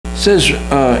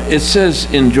It says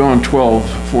in John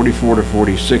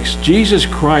 12:44-46, Jesus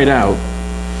cried out,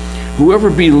 "Whoever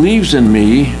believes in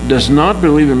me does not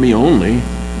believe in me only,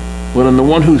 but in the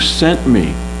one who sent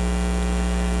me.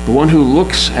 The one who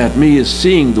looks at me is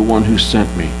seeing the one who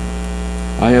sent me.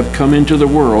 I have come into the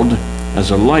world as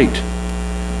a light,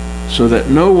 so that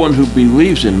no one who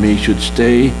believes in me should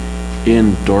stay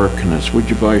in darkness." Would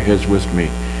you bow your heads with me?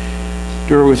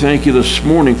 Dear, we thank you this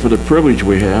morning for the privilege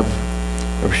we have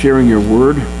of sharing your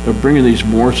word, of bringing these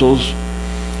morsels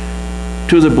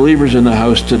to the believers in the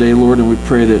house today, Lord, and we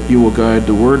pray that you will guide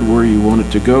the word where you want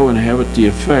it to go and have it the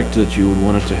effect that you would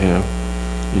want it to have.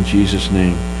 In Jesus'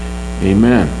 name,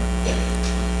 amen.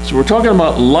 So we're talking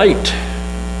about light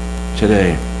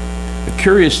today. A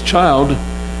curious child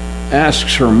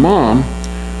asks her mom,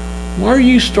 "Why are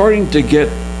you starting to get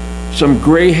some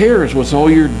gray hairs with all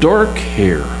your dark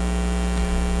hair?"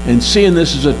 And seeing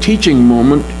this as a teaching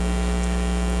moment,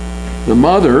 the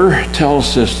mother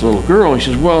tells this little girl, he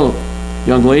says, "Well,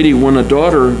 young lady, when a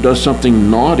daughter does something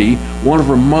naughty, one of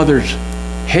her mother's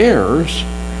hairs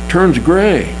turns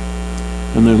gray."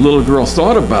 And the little girl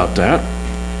thought about that,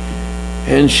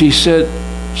 and she said,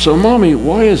 "So, Mommy,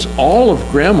 why is all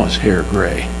of Grandma's hair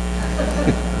gray?"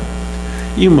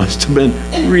 You must have been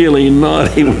really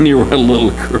naughty when you were a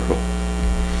little girl.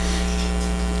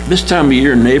 This time of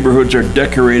year, neighborhoods are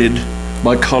decorated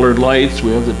by colored lights.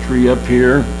 We have the tree up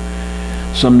here.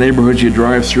 Some neighborhoods you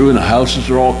drive through and the houses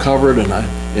are all covered, and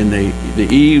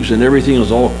the eaves and everything is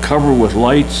all covered with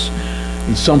lights.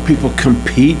 And some people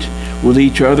compete with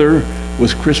each other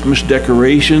with Christmas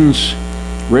decorations.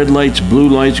 Red lights, blue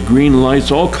lights, green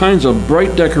lights, all kinds of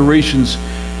bright decorations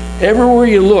everywhere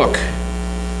you look.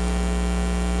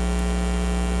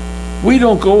 We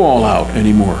don't go all out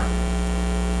anymore.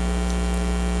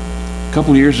 A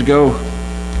couple of years ago,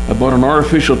 I bought an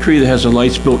artificial tree that has the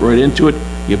lights built right into it.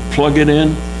 You plug it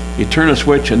in, you turn a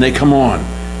switch, and they come on.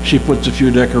 She puts a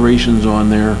few decorations on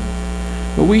there.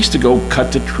 But we used to go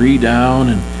cut the tree down,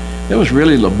 and that was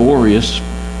really laborious.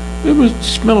 It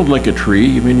smelled like a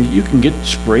tree. I mean, you can get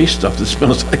spray stuff that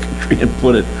smells like a tree and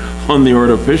put it on the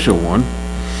artificial one.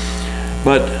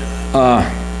 But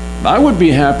I would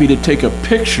be happy to take a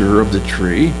picture of the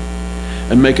tree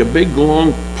and make a big,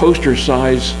 long,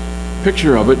 poster-size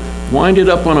picture of it, wind it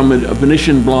up on a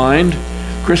Venetian blind.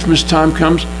 Christmas time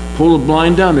comes, pull the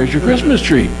blind down. There's your Christmas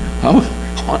tree. I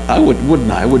would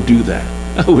do that.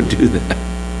 I would do that.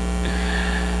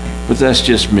 But that's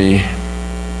just me.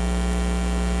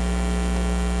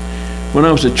 When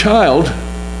I was a child,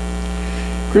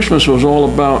 Christmas was all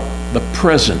about the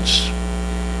presents.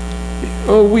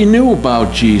 Oh, we knew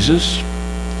about Jesus,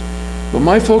 but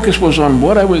my focus was on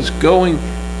what I was going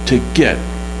to get.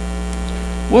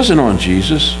 It wasn't on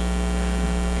Jesus.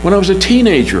 When I was a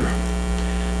teenager,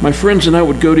 my friends and I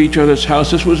would go to each other's house.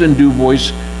 This was in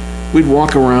DuBois. We'd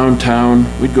walk around town.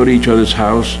 We'd go to each other's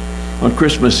house on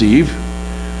Christmas Eve.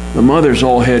 The mothers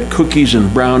all had cookies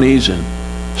and brownies and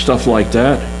stuff like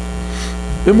that.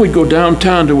 Then we'd go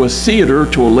downtown to a theater,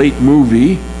 to a late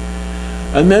movie,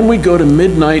 and then we'd go to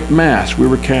midnight mass. We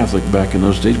were Catholic back in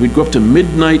those days. We'd go up to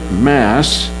midnight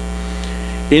mass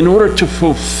in order to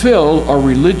fulfill our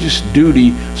religious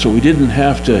duty so we didn't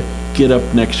have to get up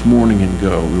next morning and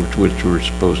go, which we were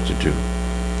supposed to do.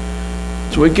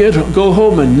 So we'd go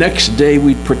home, and next day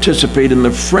we'd participate in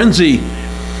the frenzy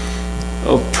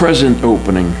of present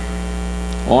opening.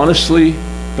 Honestly,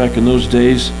 back in those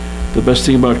days, the best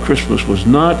thing about Christmas was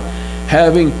not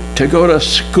having to go to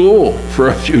school for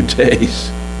a few days.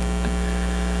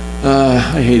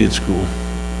 I hated school.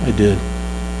 I did.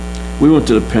 We went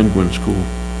to the penguin school.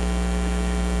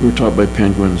 We were taught by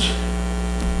penguins.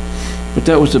 But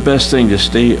that was the best thing, to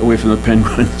stay away from the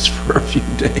penguins for a few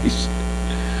days.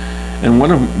 And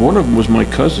one of them was my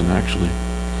cousin, actually.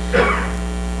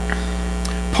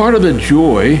 Part of the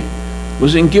joy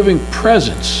was in giving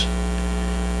presents,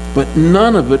 but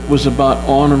none of it was about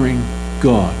honoring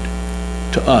God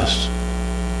to us,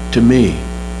 to me,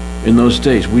 in those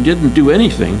days. We didn't do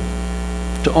anything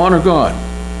to honor God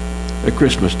at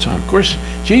Christmas time. Of course,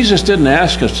 Jesus didn't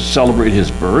ask us to celebrate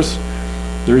his birth.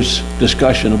 There's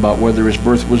discussion about whether his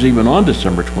birth was even on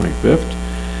December 25th.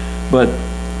 But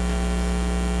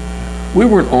we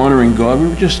weren't honoring God. We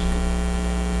were just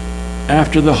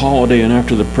after the holiday and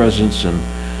after the presents. And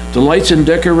the lights and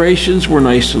decorations were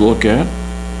nice to look at.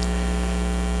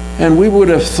 And we would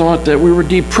have thought that we were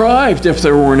deprived if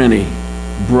there weren't any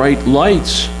bright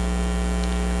lights.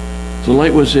 The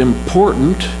light was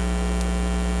important,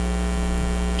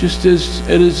 just as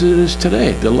it is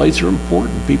today. The lights are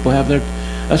important. People have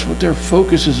that's what their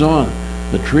focus is on,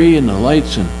 the tree and the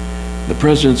lights and the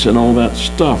presents and all that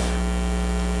stuff.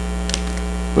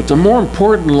 But the more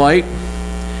important light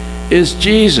is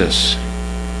Jesus.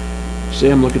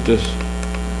 Sam, look at this.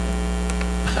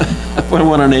 If I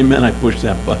want an amen, I push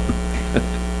that button.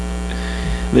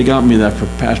 They got me that for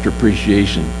Pastor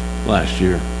Appreciation last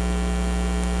year.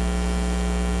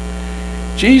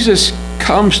 Jesus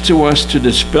comes to us to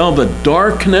dispel the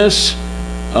darkness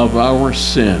of our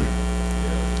sin.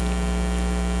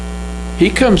 He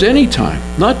comes anytime,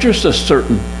 not just a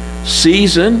certain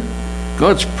season.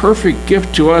 God's perfect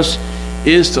gift to us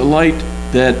is the light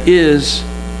that is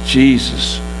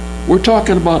Jesus. We're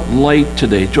talking about light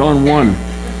today. John 1.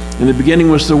 In the beginning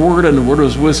was the Word, and the Word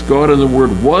was with God, and the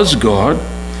Word was God.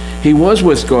 He was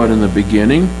with God in the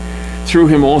beginning. Through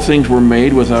him all things were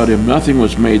made. Without him nothing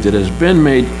was made that has been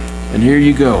made. And here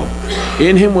you go.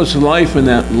 In him was life, and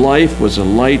that life was the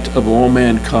light of all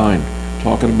mankind.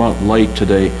 Talking about light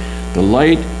today. The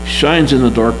light shines in the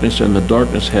darkness, and the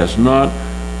darkness has not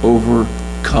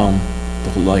overcome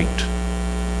the light,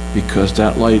 because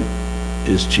that light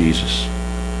is Jesus.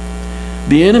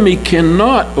 The enemy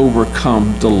cannot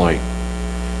overcome the light,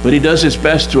 but he does his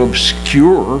best to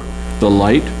obscure the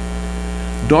light.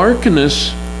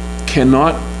 Darkness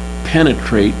cannot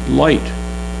penetrate light.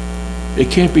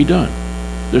 It can't be done.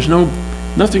 There's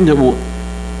nothing that will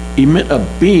emit a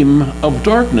beam of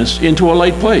darkness into a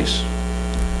light place.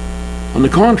 On the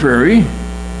contrary,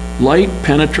 light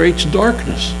penetrates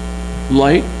darkness.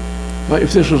 Light,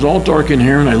 if this was all dark in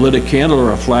here and I lit a candle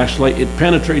or a flashlight, it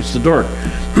penetrates the dark.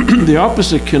 The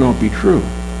opposite cannot be true.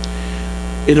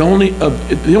 The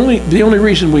only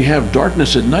reason we have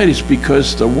darkness at night is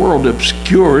because the world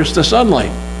obscures the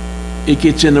sunlight. It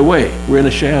gets in the way. We're in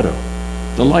a shadow.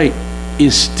 The light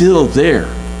is still there.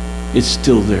 It's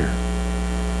still there.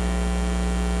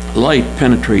 Light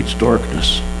penetrates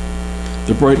darkness.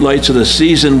 The bright lights of the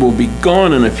season will be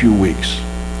gone in a few weeks.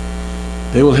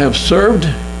 They will have served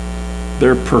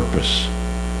their purpose.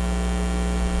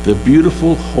 The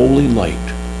beautiful holy light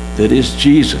that is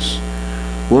Jesus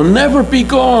will never be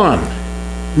gone.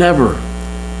 Never.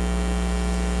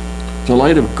 The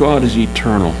light of God is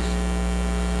eternal.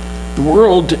 The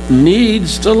world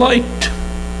needs the light.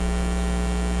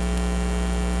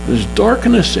 There's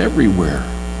darkness everywhere.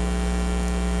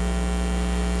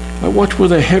 I watch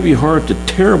with a heavy heart the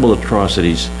terrible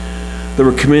atrocities that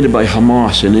were committed by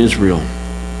Hamas in Israel.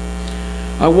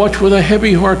 I watch with a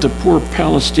heavy heart the poor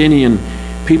Palestinian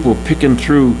people picking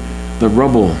through the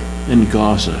rubble in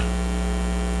Gaza.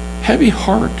 Heavy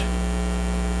heart.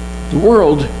 The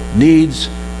world needs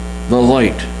the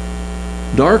light.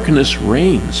 Darkness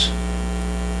reigns.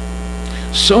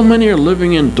 So many are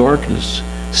living in darkness,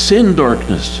 sin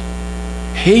darkness,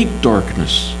 hate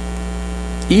darkness,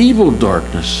 evil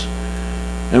darkness,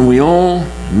 and we all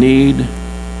need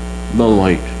the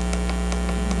light.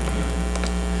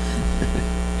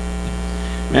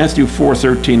 Matthew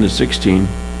 4:13-16.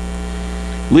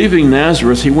 Leaving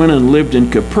Nazareth, he went and lived in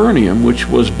Capernaum, which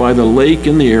was by the lake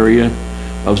in the area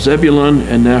of Zebulun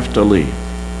and Naphtali,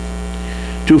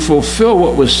 to fulfill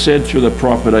what was said through the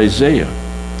prophet Isaiah.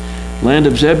 Land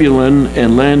of Zebulun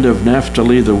and land of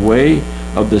Naphtali, the way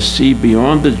of the sea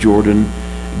beyond the Jordan,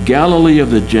 Galilee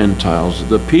of the Gentiles.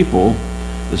 The people,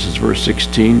 this is verse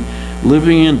 16,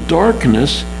 living in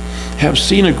darkness have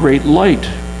seen a great light.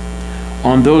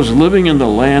 On those living in the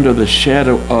land of the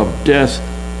shadow of death,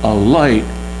 a light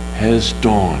has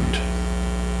dawned.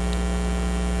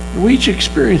 We each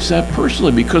experience that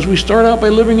personally, because we start out by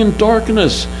living in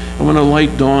darkness, and when a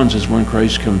light dawns is when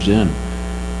Christ comes in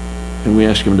and we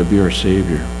ask him to be our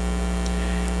Savior.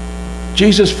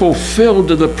 Jesus fulfilled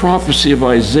the prophecy of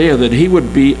Isaiah that he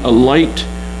would be a light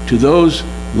to those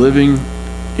living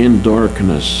in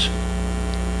darkness,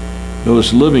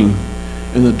 those living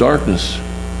in the darkness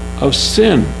of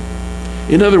sin.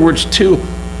 In other words, to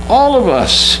all of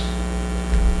us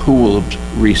who will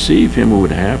receive him, who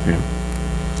would have him.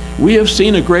 We have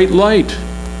seen a great light.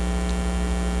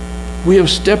 We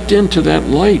have stepped into that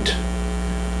light.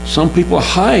 Some people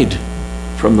hide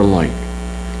from the light,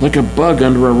 like a bug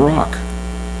under a rock.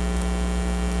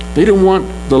 They don't want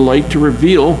the light to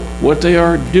reveal what they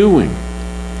are doing.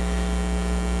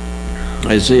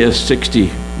 Isaiah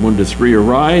 60:1-3,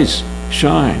 arise,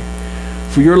 shine,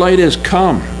 for your light has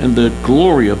come, and the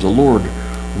glory of the Lord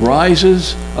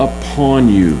rises upon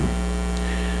you.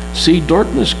 See,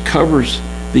 darkness covers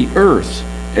the earth,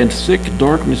 and thick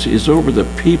darkness is over the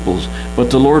peoples,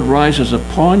 but the Lord rises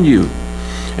upon you,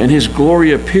 and his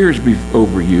glory appears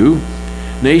over you.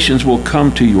 Nations will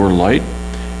come to your light,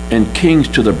 and kings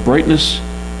to the brightness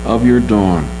of your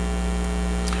dawn.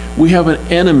 We have an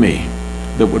enemy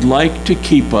that would like to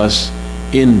keep us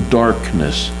in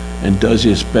darkness, and does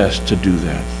his best to do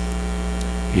that.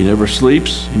 He never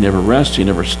sleeps, he never rests, he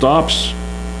never stops.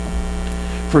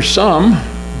 For some,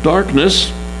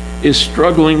 darkness is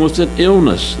struggling with an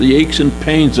illness, the aches and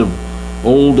pains of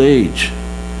old age,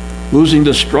 losing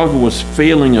the struggle with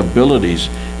failing abilities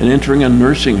and entering a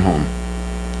nursing home.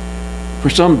 For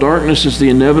some, darkness is the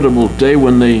inevitable day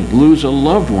when they lose a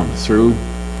loved one through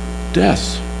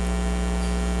death.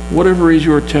 Whatever is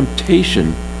your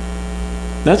temptation,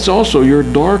 that's also your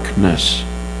darkness.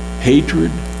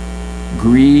 Hatred,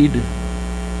 greed,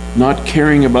 not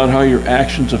caring about how your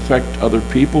actions affect other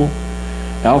people,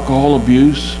 alcohol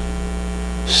abuse,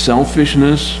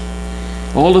 selfishness,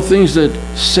 all the things that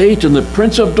Satan, the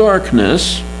prince of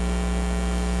darkness,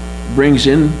 brings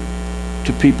in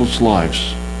to people's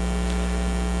lives.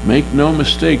 Make no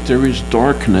mistake, there is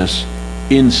darkness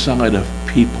inside of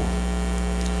people.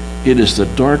 It is the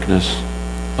darkness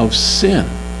of sin.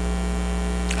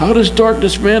 How does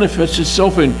darkness manifest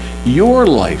itself in your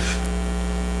life?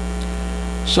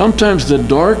 Sometimes the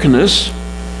darkness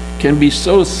can be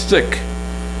so thick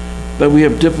that we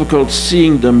have difficulty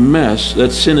seeing the mess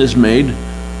that sin has made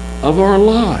of our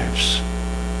lives.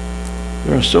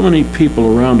 There are so many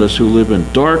people around us who live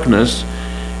in darkness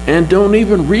and don't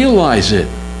even realize it.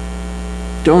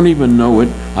 Don't even know it.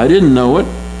 I didn't know it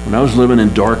when I was living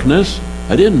in darkness.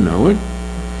 I didn't know it.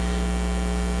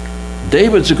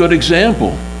 David's a good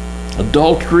example.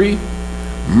 Adultery,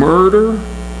 murder.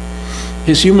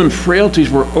 His human frailties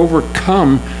were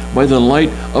overcome by the light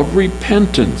of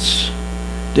repentance.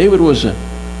 David was a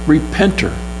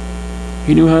repenter.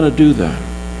 He knew how to do that.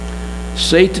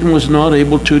 Satan was not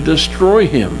able to destroy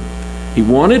him. He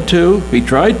wanted to, he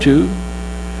tried to.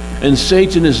 And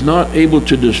Satan is not able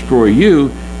to destroy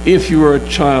you if you are a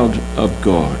child of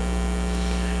God.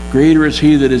 Greater is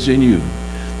he that is in you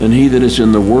than he that is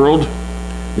in the world.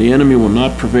 The enemy will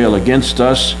not prevail against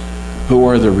us who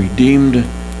are the redeemed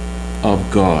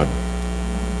of God.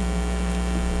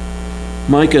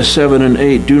 Micah 7 and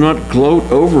 8, do not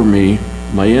gloat over me,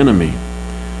 my enemy.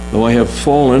 Though I have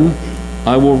fallen,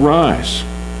 I will rise.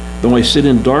 Though I sit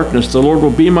in darkness, the Lord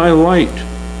will be my light.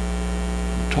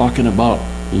 I'm talking about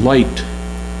light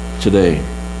today.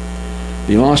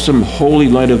 The awesome holy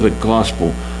light of the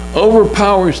gospel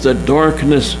overpowers the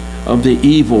darkness of the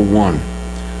evil one.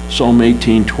 Psalm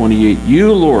 18:28,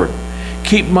 you, Lord,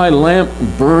 keep my lamp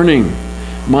burning.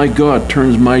 My God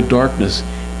turns my darkness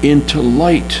into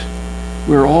light.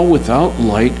 We're all without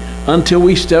light until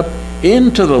we step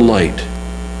into the light.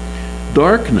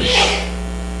 Darkness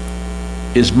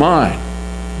is mine.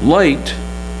 Light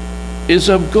is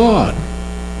of God.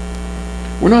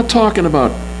 We're not talking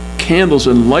about candles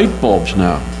and light bulbs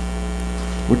now.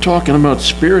 We're talking about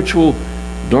spiritual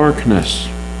darkness.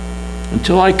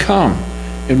 Until I come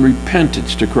in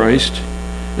repentance to Christ,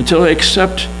 until I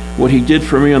accept what he did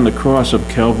for me on the cross of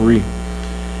Calvary,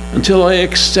 until I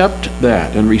accept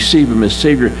that and receive him as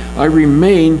Savior, I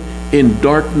remain in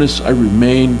darkness, I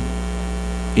remain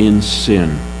in sin.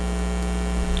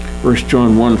 1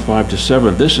 John 1,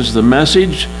 5-7, this is the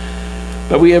message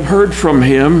that we have heard from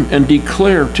him and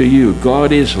declare to you.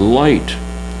 God is light.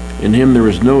 In him there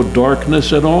is no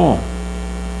darkness at all.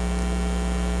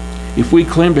 If we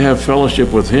claim to have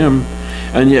fellowship with him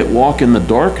and yet walk in the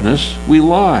darkness, we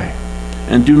lie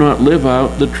and do not live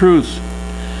out the truth.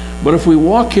 But if we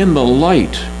walk in the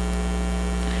light,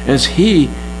 as he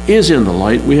is in the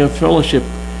light, we have fellowship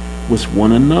with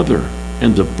one another,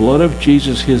 and the blood of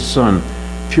Jesus, his Son,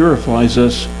 purifies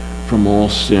us from all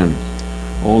sin,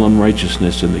 all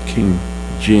unrighteousness in the King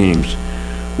James.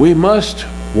 We must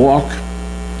walk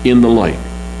in the light.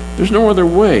 There's no other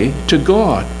way to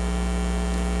God.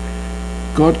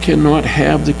 God cannot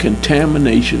have the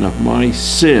contamination of my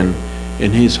sin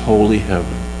in his holy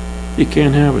heaven. He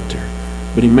can't have it there.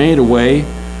 But he made a way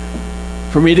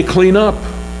for me to clean up,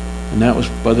 and that was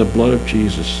by the blood of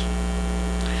Jesus.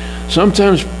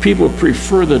 Sometimes people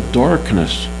prefer the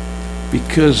darkness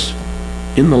because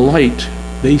in the light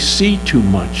they see too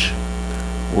much,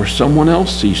 or someone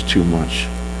else sees too much.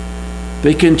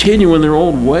 They continue in their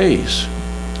old ways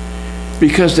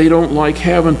because they don't like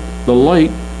having the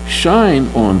light shine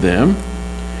on them,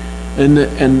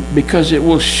 and because it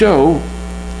will show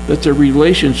that their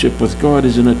relationship with God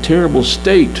is in a terrible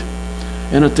state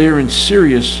and that they're in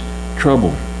serious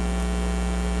trouble.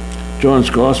 John's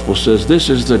Gospel says, this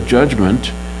is the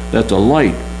judgment, that the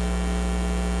light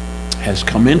has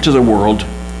come into the world,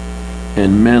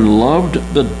 and men loved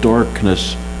the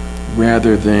darkness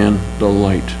rather than the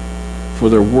light, for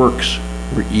their works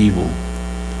were evil.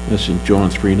 That's in John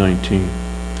 3:19.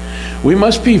 We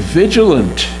must be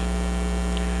vigilant.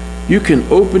 You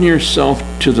can open yourself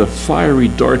to the fiery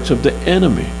darts of the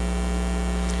enemy.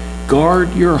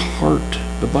 Guard your heart.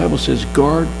 The Bible says,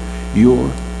 guard your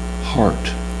heart.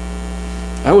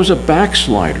 I was a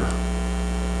backslider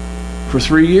for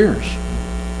 3 years.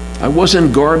 I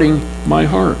wasn't guarding my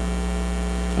heart.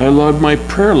 I allowed my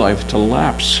prayer life to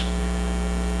lapse.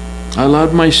 I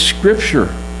allowed my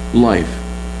scripture life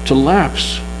to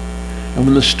lapse. And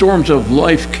when the storms of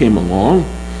life came along,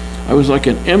 I was like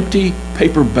an empty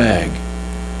paper bag,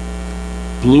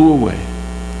 blew away,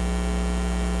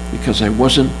 because I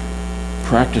wasn't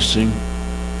practicing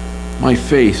my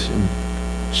faith and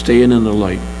staying in the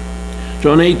light.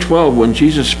 John 8:12, when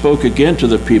Jesus spoke again to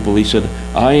the people, he said,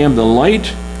 I am the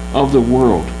light of the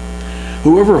world.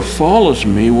 Whoever follows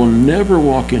me will never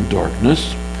walk in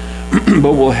darkness,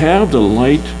 but will have the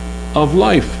light of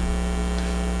life.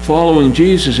 Following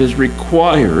Jesus is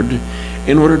required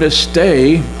in order to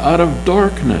stay out of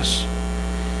darkness.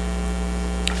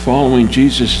 Following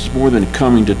Jesus is more than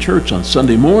coming to church on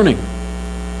Sunday morning.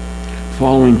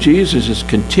 Following Jesus is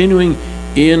continuing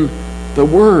in the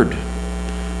Word.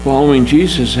 Following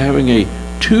Jesus is having a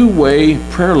two-way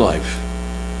prayer life.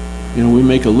 You know, we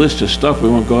make a list of stuff we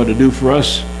want God to do for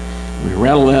us. We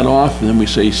rattle that off, and then we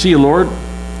say, see you, Lord,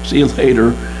 see you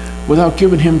later, without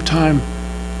giving him time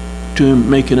to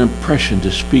make an impression,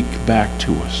 to speak back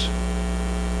to us.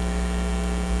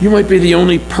 You might be the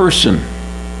only person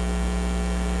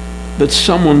that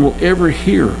someone will ever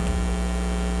hear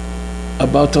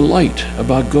about the light,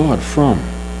 about God from.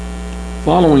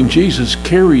 Following Jesus,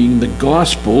 carrying the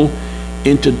gospel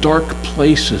into dark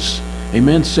places.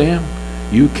 Amen, Sam?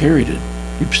 You carried it.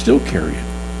 You still carry it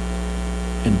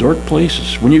in dark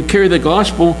places. When you carry the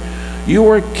gospel, you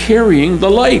are carrying the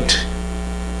light.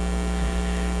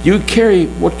 You carry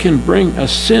what can bring a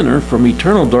sinner from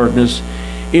eternal darkness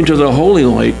into the holy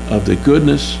light of the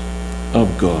goodness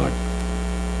of God.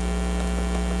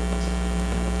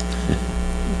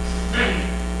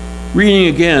 Reading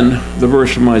again the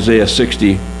verse from Isaiah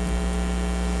 60,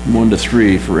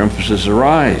 1-3 for emphasis.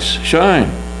 Arise,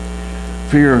 shine,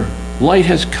 for your light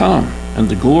has come, and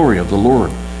the glory of the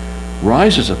Lord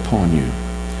rises upon you.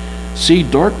 See,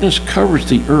 darkness covers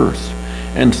the earth,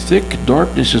 and thick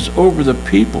darkness is over the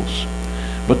peoples.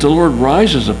 But the Lord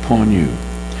rises upon you,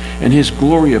 and his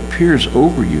glory appears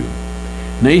over you.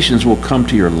 Nations will come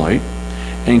to your light,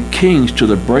 and kings to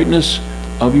the brightness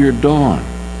of your dawn.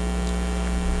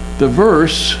 The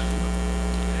verse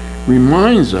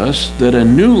reminds us that a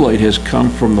new light has come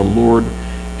from the Lord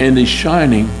and is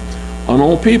shining on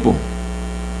all people.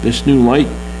 This new light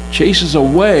chases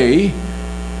away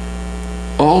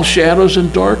all shadows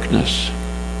and darkness.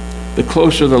 The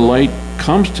closer the light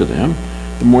comes to them,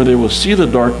 the more they will see the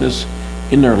darkness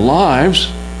in their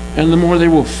lives, and the more they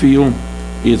will feel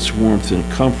its warmth and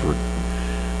comfort.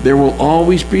 There will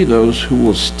always be those who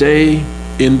will stay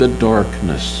in the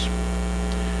darkness.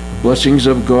 The blessings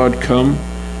of God come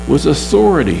with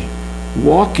authority.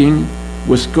 Walking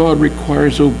with God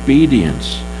requires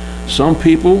obedience. Some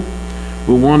people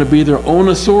will want to be their own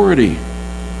authority.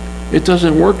 It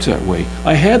doesn't work that way.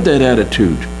 I had that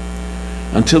attitude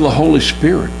until the Holy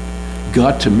Spirit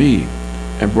got to me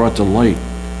and brought the light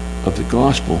of the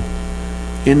gospel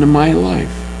into my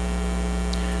life.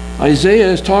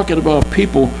 Isaiah is talking about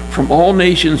people from all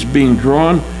nations being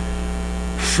drawn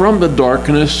from the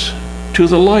darkness to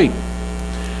the light.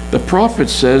 The prophet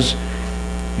says,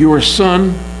 your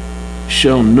sun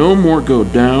shall no more go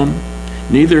down,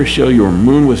 neither shall your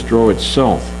moon withdraw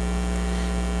itself.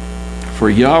 For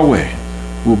Yahweh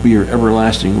will be your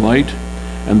everlasting light,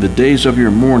 and the days of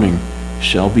your mourning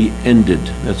shall be ended.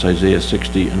 That's Isaiah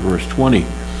 60 and verse 20.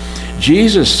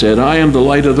 Jesus said, I am the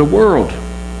light of the world.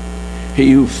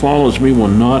 He who follows me will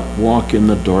not walk in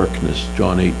the darkness.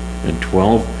 John 8 and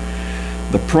 12.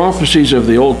 The prophecies of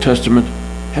the Old Testament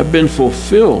have been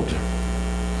fulfilled.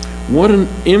 What an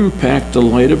impact the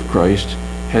light of Christ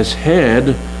has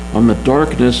had on the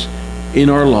darkness in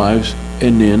our lives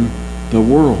and in the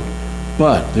world.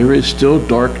 But there is still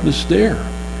darkness there.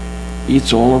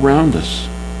 It's all around us.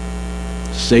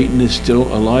 Satan is still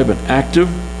alive and active.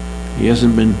 He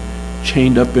hasn't been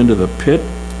chained up into the pit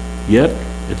yet.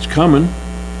 It's coming.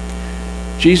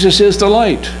 Jesus is the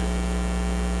light.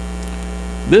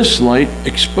 This light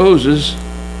exposes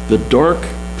the dark,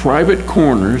 private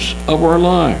corners of our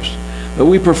lives that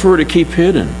we prefer to keep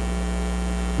hidden.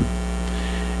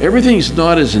 Everything's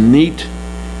not as neat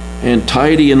and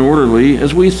tidy and orderly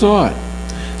as we thought.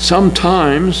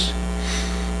 Sometimes,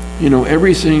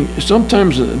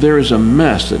 sometimes there is a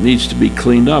mess that needs to be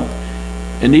cleaned up.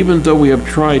 And even though we have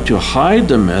tried to hide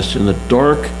the mess in the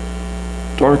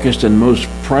darkest and most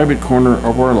private corner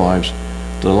of our lives,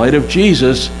 the light of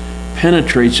Jesus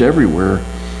penetrates everywhere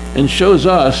and shows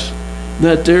us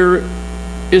that there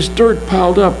is dirt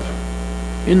piled up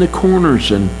in the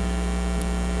corners and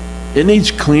it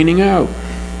needs cleaning out.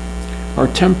 Our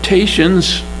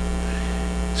temptations,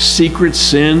 secret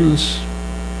sins,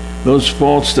 those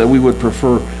faults that we would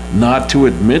prefer not to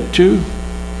admit to,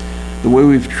 the way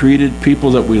we've treated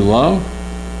people that we love,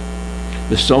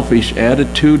 the selfish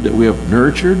attitude that we have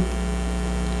nurtured,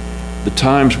 the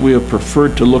times we have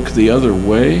preferred to look the other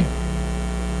way,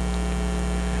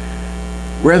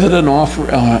 rather than offer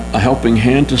a helping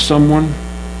hand to someone.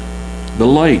 The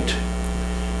light,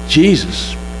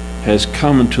 Jesus, has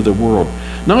come into the world,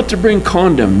 not to bring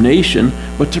condemnation,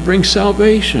 but to bring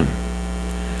salvation.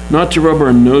 Not to rub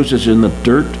our noses in the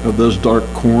dirt of those dark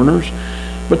corners,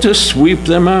 but to sweep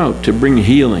them out, to bring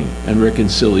healing and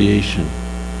reconciliation.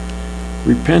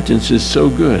 Repentance is so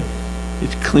good. It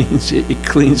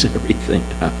cleans everything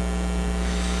up.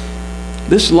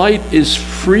 This light is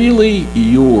freely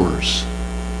yours.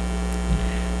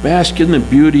 Bask in the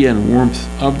beauty and warmth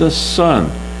of the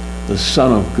Son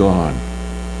of God.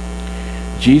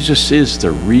 Jesus is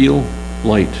the real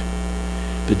light,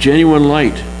 the genuine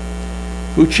light,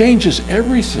 who changes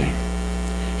everything.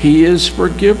 He is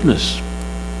forgiveness.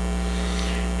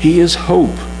 He is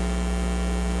hope.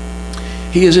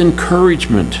 He is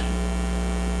encouragement.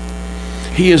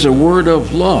 He is a word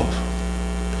of love.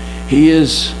 He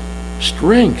is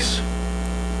strength.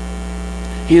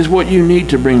 He is what you need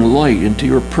to bring light into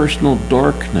your personal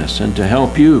darkness and to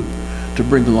help you to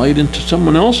bring light into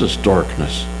someone else's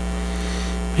darkness.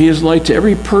 He is light to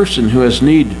every person who has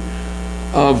need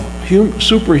of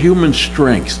superhuman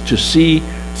strength to see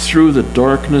through the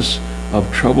darkness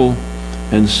of trouble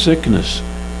and sickness.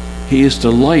 He is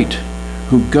the light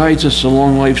who guides us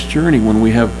along life's journey when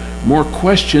we have more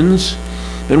questions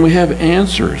than we have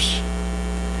answers.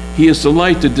 He is the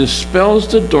light that dispels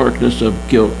the darkness of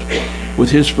guilt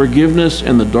with his forgiveness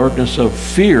and the darkness of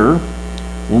fear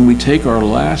when we take our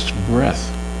last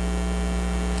breath.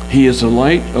 He is the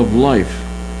light of life,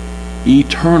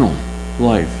 eternal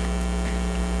life.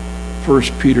 1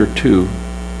 Peter 2,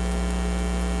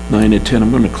 9 and 10. I'm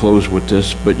going to close with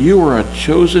this. But you are a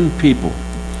chosen people,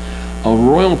 a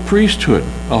royal priesthood,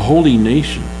 a holy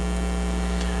nation,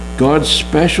 God's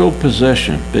special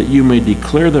possession, that you may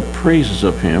declare the praises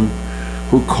of him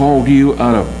who called you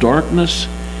out of darkness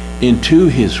into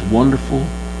his wonderful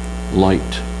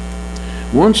light.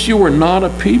 Once you were not a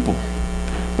people,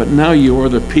 but now you are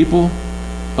the people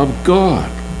of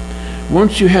God.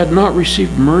 Once you had not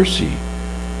received mercy,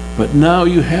 but now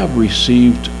you have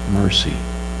received mercy.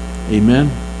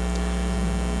 Amen.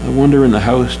 I wonder in the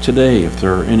house today if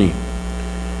there are any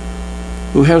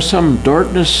who have some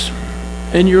darkness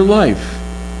in your life.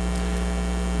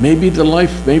 Maybe the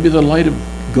light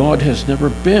of God has never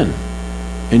been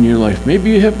in your life.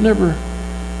 Maybe you have never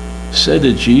said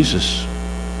to Jesus,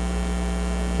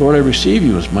 Lord, I receive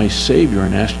you as my Savior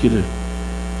and ask you to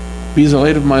be the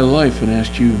light of my life and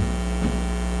ask you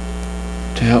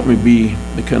to help me be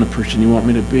the kind of person you want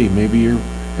me to be. Maybe you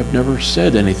have never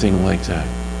said anything like that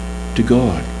to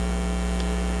God.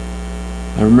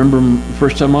 I remember the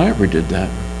first time I ever did that.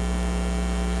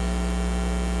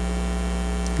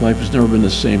 Life has never been the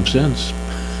same since.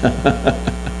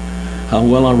 How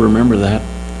well I remember that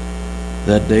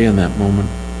day and that moment.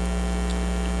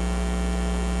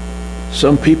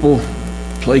 Some people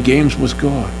play games with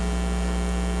God.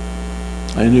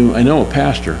 I know a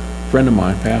pastor, a friend of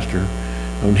mine, pastor,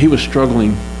 when he was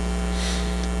struggling,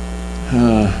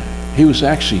 he was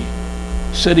actually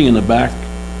sitting in the back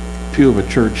pew of a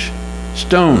church,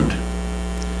 stoned.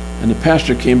 And the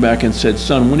pastor came back and said,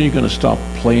 son, when are you going to stop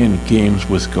playing games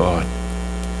with God?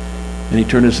 And he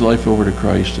turned his life over to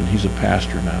Christ, and he's a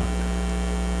pastor now.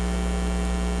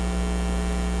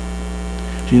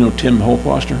 Do you know Tim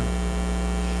Holfoster?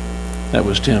 That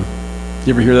was Tim.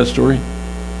 You ever hear that story?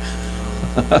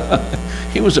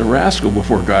 He was a rascal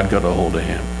before God got a hold of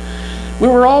him. We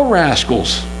were all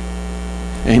rascals.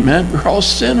 Amen? We're all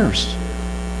sinners.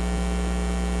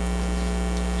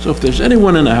 So if there's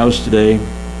anyone in the house today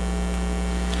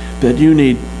that you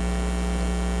need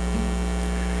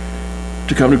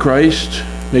to come to Christ,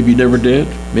 maybe you never did,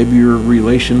 maybe your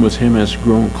relation with him has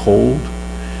grown cold,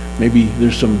 maybe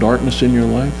there's some darkness in your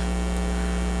life,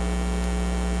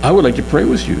 I would like to pray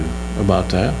with you about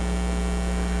that.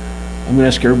 I'm going to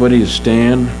ask everybody to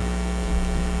stand.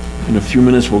 In a few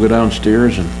minutes we'll go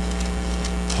downstairs and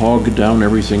hog down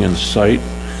everything in sight.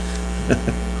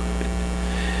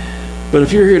 But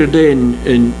if you're here today and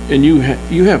you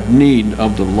have need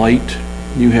of the light,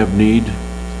 you have need,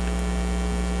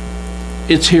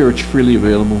 it's here, it's freely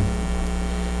available.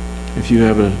 If you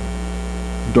have a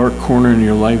dark corner in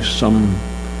your life, some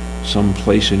some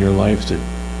place in your life that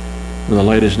where the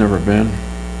light has never been.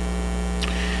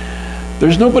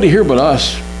 There's nobody here but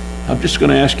us. I'm just going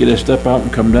to ask you to step out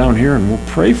and come down here, and we'll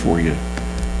pray for you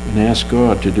and ask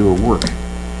God to do a work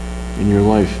in your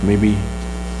life. Maybe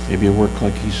a work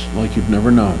like you've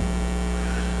never known.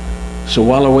 So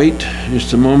while I wait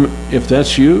just a moment, if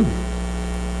that's you,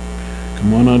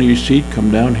 come on out of your seat, come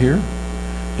down here,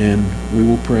 and we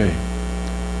will pray.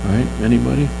 All right,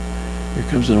 anybody? Here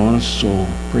comes an honest soul.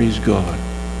 Praise God.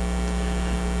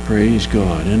 Praise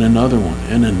God. And another one,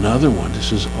 and another one.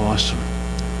 This is awesome.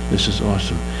 This is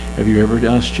awesome. Have you ever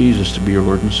asked Jesus to be your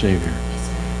Lord and Savior?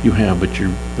 You have, but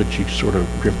you sort of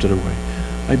drifted away.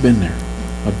 I've been there.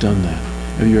 I've done that.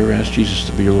 Have you ever asked Jesus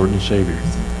to be your Lord and Savior?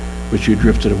 But you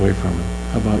drifted away from him.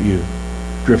 How about you?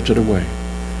 Drifted away.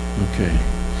 Okay.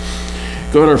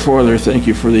 God our Father, thank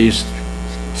you for these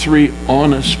three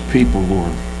honest people,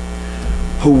 Lord,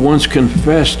 who once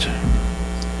confessed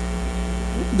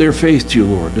their faith to you,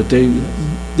 Lord, that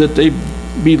they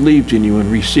believed in you and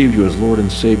received you as Lord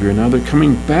and Savior. And now they're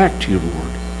coming back to you, Lord.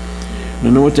 And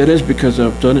I know what that is because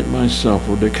I've done it myself,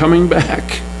 Lord. They're coming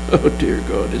back. Oh, dear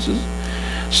God, this is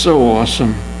so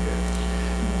awesome.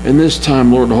 And this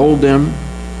time, Lord, hold them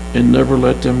and never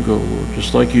let them go, Lord,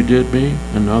 just like you did me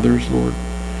and others, Lord.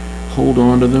 Hold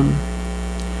on to them.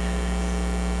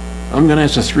 I'm going to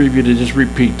ask the three of you to just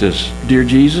repeat this. Dear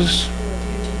Jesus,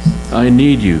 I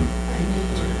need you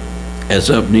as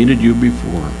I've needed you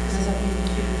before.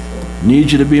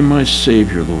 Need you to be my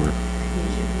Savior, Lord.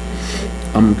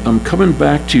 I'm coming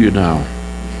back to you now.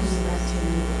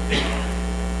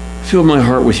 Fill my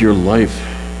heart with your life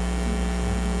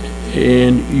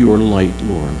and your light,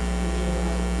 Lord.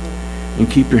 And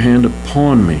keep your hand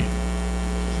upon me.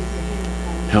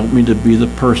 Help me to be the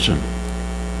person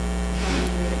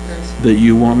that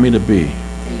you want me to be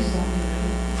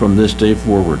from this day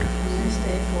forward.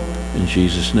 In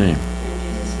Jesus' name.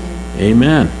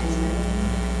 Amen.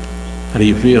 How do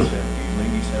you feel? Do you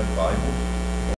ladies have Bibles?